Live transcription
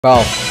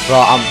Bro,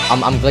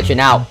 I'm glitching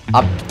out.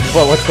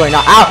 Bro, what's going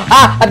on? Ow!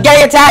 Ah! I'm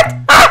getting attacked!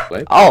 Ah!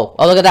 What? Oh,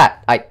 look at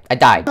that. I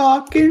died.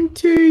 Talking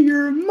to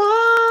your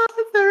mother.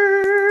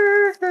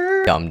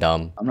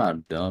 Dumb. I'm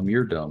not dumb.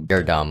 You're dumb.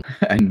 You're dumb.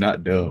 I'm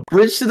not dumb.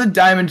 Bridge to the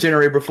diamond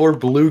generator before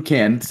Blue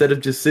can, instead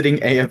of just sitting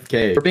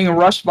AFK. We're being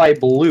rushed by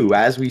Blue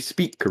as we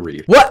speak,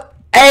 Kareef. What?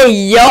 Hey,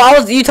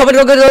 yo, you told me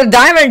to go to the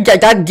diamond.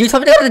 You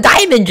told me to go to the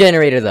diamond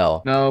generator,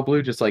 though. No,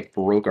 Blue just like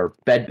broke our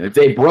bed.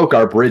 They broke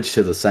our bridge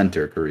to the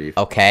center, Kareef.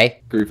 Okay.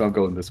 Kareef, I'm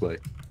going this way.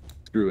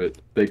 Screw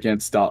it. They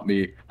can't stop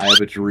me. I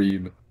have a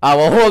dream. Oh,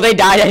 well, they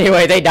died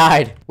anyway. They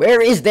died. Where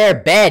is their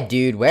bed,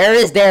 dude? Where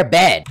is their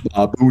bed?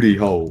 A booty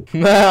hole.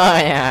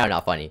 Yeah,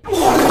 not funny.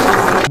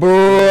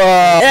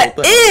 Bro.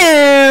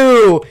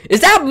 Ew!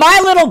 Is that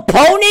My Little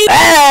Pony?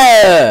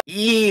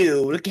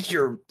 Ew, look at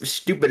your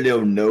stupid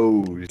little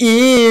nose.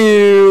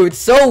 Ew, it's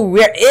so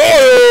weird.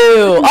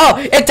 Ew! Oh,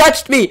 it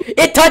touched me!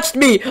 It touched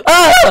me!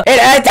 Oh,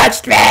 it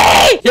touched me!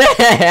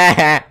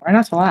 Try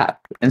not to laugh.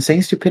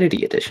 Insane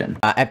Stupidity edition.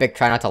 Epic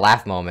try not to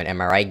laugh moment. Am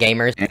I right,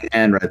 gamers?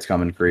 And Red's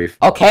coming, Kareef.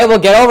 Okay, well,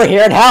 get over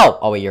here and help.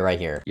 Oh, wait, you're right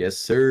here. Yes,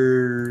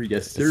 sir.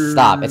 Yes, sir.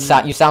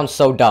 Stop. You sound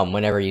so dumb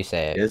whenever you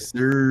say it. Yes,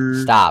 sir.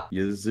 Stop.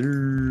 Yes,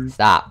 sir.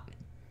 Stop.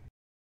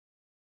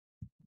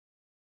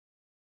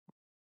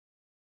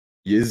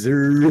 Yes,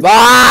 sir.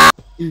 Ah!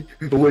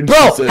 When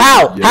Bro, she said,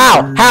 how? yes,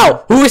 How? sir.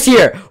 How? Who is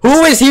here?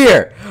 Who is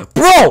here?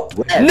 Bro!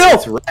 Red. No!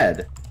 It's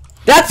red.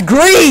 That's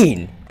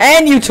green!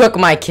 And you took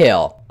my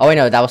kill. Oh, wait,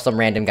 no, that was some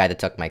random guy that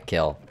took my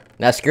kill.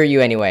 Now, screw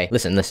you anyway.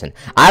 Listen.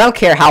 I don't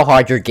care how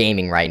hard you're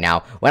gaming right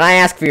now. When I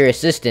ask for your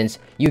assistance,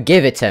 you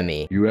give it to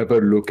me. You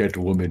ever look at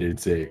a woman and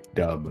say,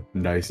 damn,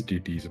 nice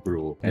titties,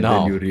 bro. And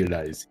No. then you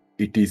realize,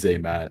 it is a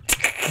man.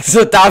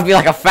 So that would be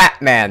like a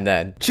fat man,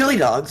 then. Chili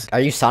dogs. Are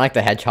you Sonic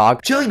the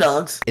Hedgehog? Chili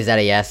dogs. Is that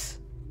a yes?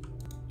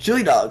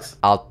 Chili dogs.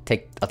 I'll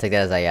take that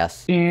as a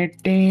yes.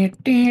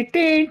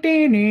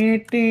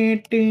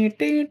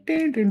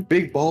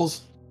 Big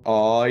balls.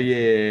 Oh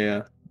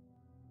yeah.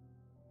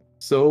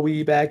 So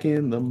we back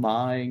in the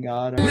mine,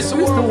 got Mr.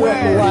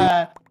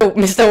 Worldwide. Oh,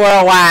 Mr.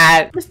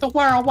 Worldwide. Mr.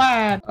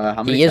 Worldwide.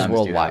 How many He is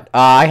diamonds do you worldwide.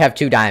 I have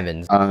 2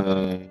 diamonds. have?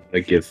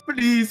 A gift.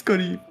 Please,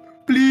 Kareef.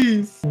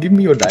 Please. Give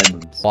me your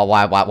diamonds. Well,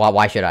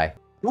 why should I?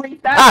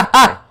 Wait,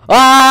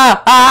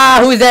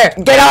 Who's there?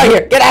 Get out of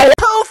here! Get out of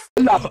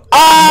here!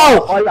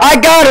 Oh! I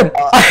got him!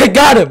 I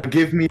got him!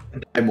 Give me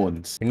the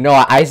diamonds.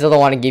 No, I still don't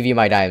want to give you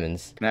my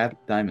diamonds. Can I have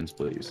diamonds,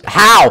 please?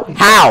 How?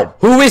 How?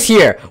 Who is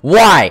here?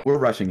 Why? We're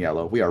rushing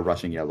yellow. We are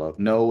rushing yellow.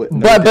 No.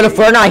 But if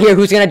we're not here,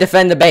 who's gonna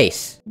defend the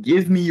base?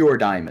 Give me your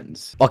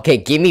diamonds. Okay,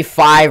 give me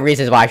 5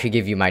 reasons why I should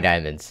give you my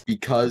diamonds.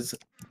 Because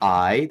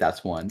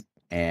that's 1.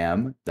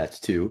 Am, that's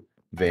 2.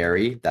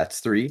 Very, that's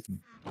 3.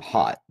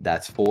 Hot,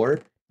 that's 4.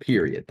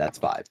 Period, that's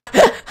 5.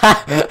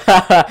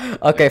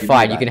 Okay, me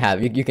fine. that. You can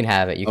have it. You can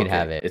have it. You can Okay,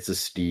 have it. It's a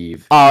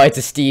Steve. Oh, it's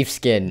a Steve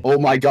skin. Oh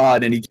my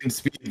god, and he can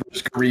speed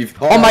bridge Kareef.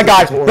 Oh my this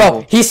god, is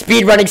horrible. bro, he's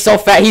speed running so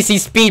fast.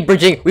 He's speed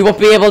bridging. We won't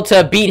be able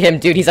to beat him,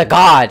 dude. He's a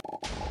god.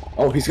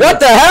 Oh, he's What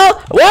the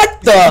hell?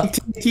 What the?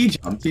 T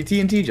jump,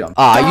 TNT jump.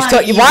 You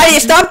still? Why do you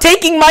stop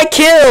taking my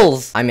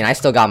kills? I mean, I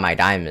still got my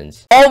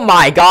diamonds. Oh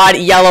my god,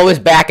 yellow is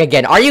back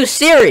again. Are you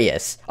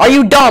serious? Are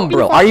you dumb,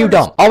 bro? Are you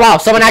dumb? Oh wow,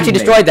 someone actually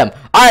destroyed them.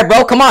 All right,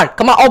 bro, come on.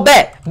 Oh,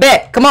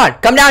 bet, come on,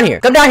 come down here,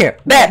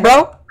 bet,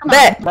 bro.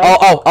 Bet.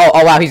 Oh,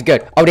 wow, he's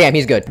good. Oh, damn,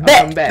 he's good.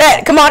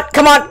 Bet, come on.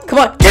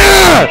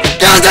 Yeah,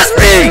 that's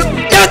me.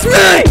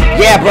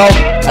 Yeah, bro.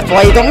 That's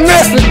why you don't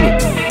mess with me.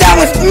 That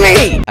was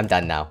me. I'm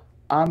done now.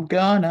 I'm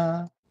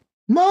gonna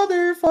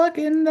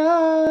motherfucking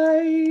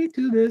die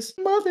to this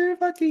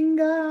motherfucking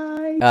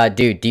guy.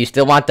 Dude, do you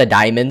still want the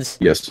diamonds?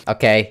 Yes.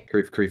 Okay.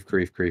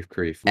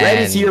 Kareef.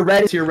 And-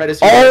 Red is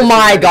here. Oh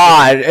my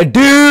god,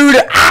 dude!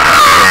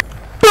 Ah!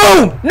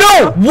 Boom!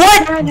 No!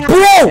 What?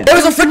 Bro! There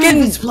was a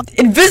freaking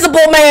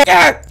invisible man!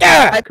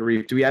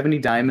 Kareef, do we have any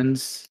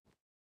diamonds?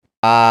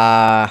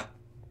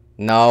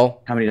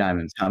 No. How many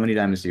diamonds? How many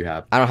diamonds do you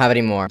have? I don't have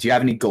any more. Do you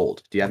have any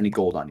gold? Do you have any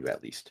gold on you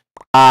at least?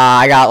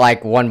 I got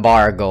like 1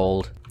 bar of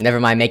gold. Never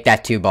mind, make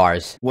that 2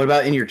 bars. What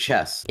about in your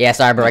chest? Yeah,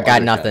 sorry, bro, I No, got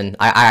other nothing.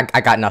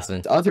 I got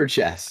nothing. The other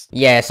chest.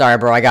 Yeah, sorry,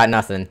 bro, I got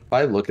nothing. If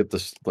I look at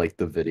this, like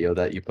the video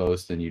that you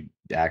post, and you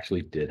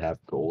actually did have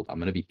gold, I'm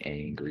gonna be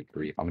angry,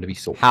 Kareef. I'm gonna be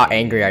so. How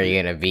angry are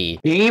you gonna be?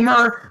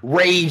 Gamer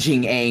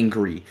raging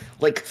angry,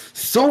 like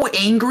so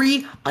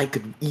angry I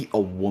could eat a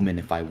woman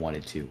if I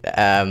wanted to.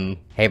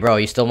 Hey, bro,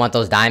 you still want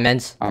those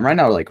diamonds? I'm right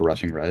now like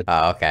rushing red.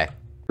 Oh, okay.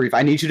 Kareef,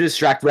 I need you to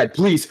distract red,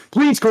 please,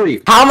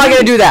 Kareef. How am I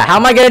gonna do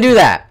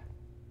that?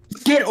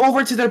 Get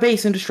over to their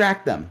base and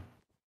distract them.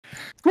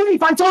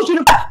 Kareef, I told you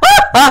to.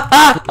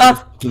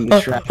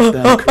 Distract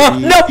them,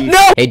 Kareef.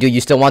 No! Hey, dude,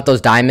 you still want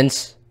those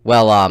diamonds?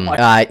 Well,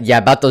 yeah,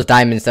 about those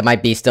diamonds, that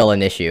might be still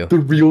an issue. The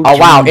real. Oh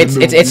wow,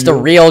 dream it's the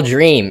real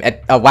dream.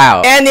 Oh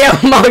wow. And the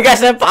Among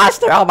Us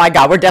imposter. Oh my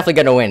god, we're definitely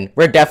gonna win.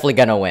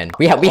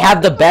 We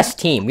have the best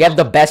team. We have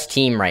the best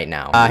team right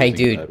now. Hey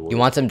dude, you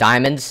want some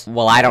diamonds?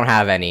 Well, I don't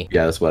have any.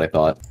 Yeah, that's what I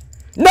thought.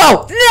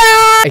 No!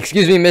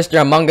 Excuse me,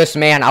 Mr. Among Us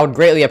man. I would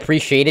greatly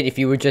appreciate it if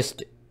you would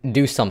just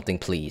do something,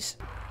 please.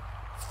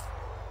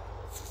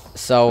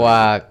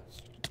 So,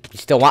 you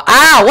still want-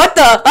 Ah! What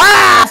the-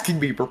 Ah! Asking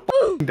me for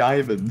f***ing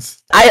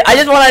diamonds. I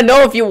just want to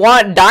know if you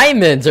want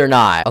diamonds or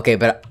not. Okay,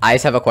 but I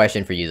just have a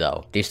question for you,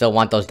 though. Do you still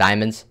want those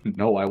diamonds?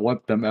 No, I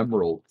want them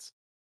emeralds.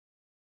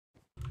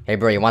 Hey,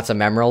 bro, you want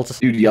some emeralds?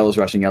 Dude, yellow's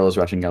rushing, yellow's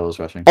rushing, yellow's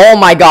rushing. Oh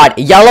my god,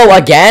 yellow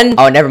again?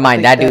 Oh, never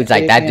mind. That think dude's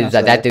like, that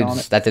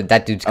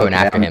that dude's going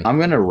after him. I'm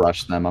gonna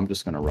rush them. I'm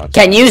just gonna rush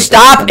Can them. you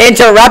stop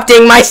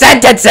interrupting my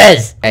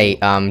sentences? Hey,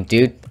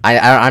 dude,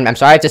 I'm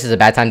sorry if this is a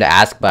bad time to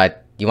ask,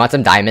 but you want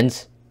some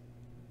diamonds?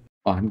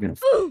 Oh, I'm gonna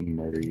f***ing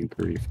murder you,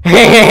 Kareef.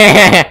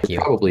 You.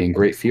 You're probably in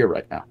great fear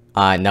right now.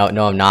 No,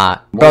 I'm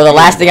not. Bro, the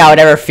last thing I would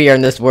ever fear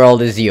in this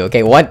world is you,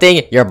 okay? One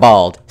thing, you're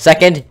bald.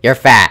 Second, you're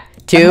fat.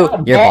 Two,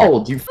 you're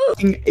bald. You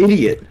f***ing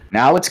idiot.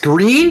 Now it's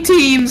green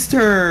team's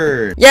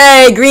turn.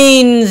 Yay,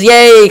 greens!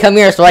 Yay! Come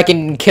here so I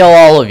can kill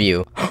all of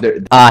you.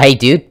 Hey,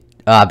 dude.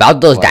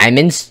 About those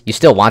diamonds, you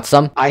still want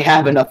some? I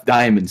have enough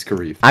diamonds,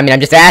 Kareef. I mean, I'm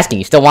just asking,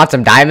 you still want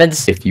some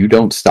diamonds? If you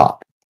don't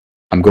stop,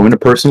 I'm going to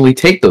personally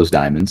take those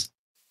diamonds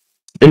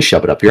and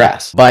shove it up your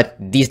ass. But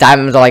these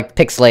diamonds are like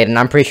pixelated, and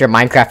I'm pretty sure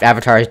Minecraft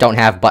avatars don't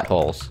have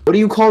buttholes. What do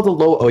you call the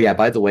low? Oh yeah,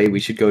 by the way, we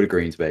should go to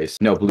green's base.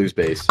 No, blue's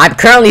base. I'm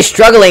currently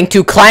struggling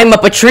to climb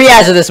up a tree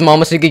as of this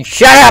moment, so you could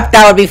shut up,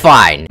 that would be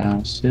fine.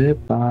 I'll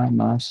sit by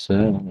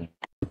myself,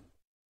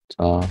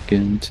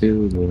 talking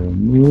to the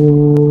moon.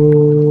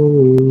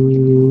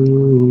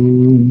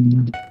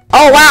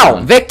 Oh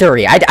wow,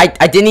 victory! I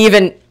didn't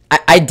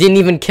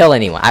even kill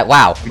anyone.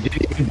 Wow.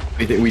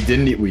 We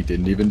didn't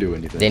even do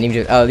anything. Didn't even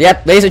do. Oh,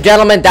 yep, ladies and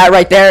gentlemen, that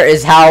right there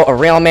is how a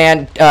real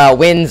man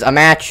wins a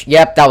match.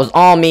 Yep, that was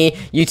all me.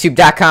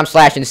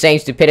 YouTube.com/Insane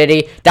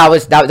Stupidity.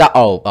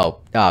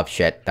 Oh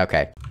shit.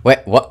 Okay. Wait,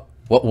 what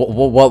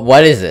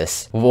is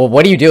this?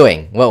 What are you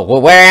doing?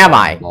 Where am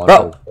I,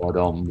 bro? What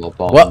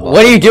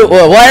are you doing?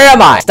 Where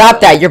am I? Stop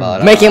that!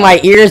 You're making my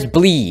ears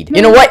bleed.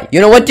 You know what?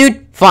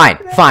 Dude? Fine.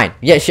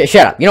 Yeah,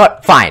 shut up. You know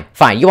what? Fine.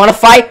 You want to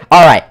fight?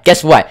 Alright,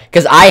 guess what?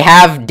 Because I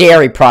have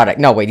dairy product.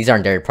 No, wait, these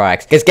aren't dairy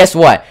products. Because guess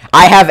what?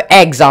 I have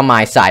eggs on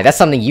my side. That's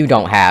something you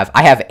don't have.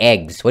 I have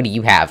eggs. What do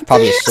you have?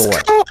 Probably a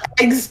sword.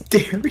 Eggs,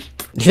 dairy.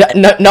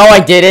 No, I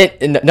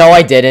didn't. No,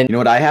 I didn't. You know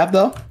what I have,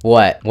 though?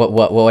 What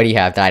do you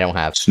have that I don't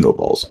have?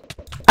 Snowballs.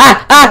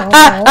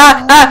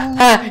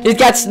 He's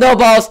got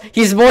snowballs.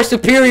 He's more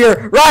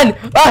superior. Run!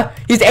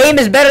 His aim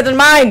is better than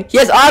mine. He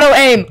has auto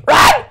aim.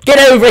 Run! Get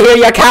over here,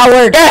 you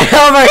coward! Get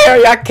over here,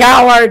 you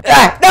coward!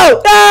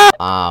 No!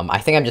 I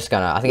think I'm just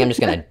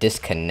gonna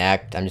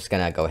disconnect. I'm just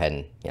gonna go ahead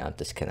and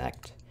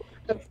disconnect.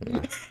 I'm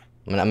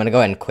gonna go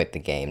ahead and quit the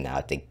game now.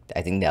 I think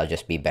that'll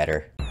just be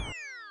better.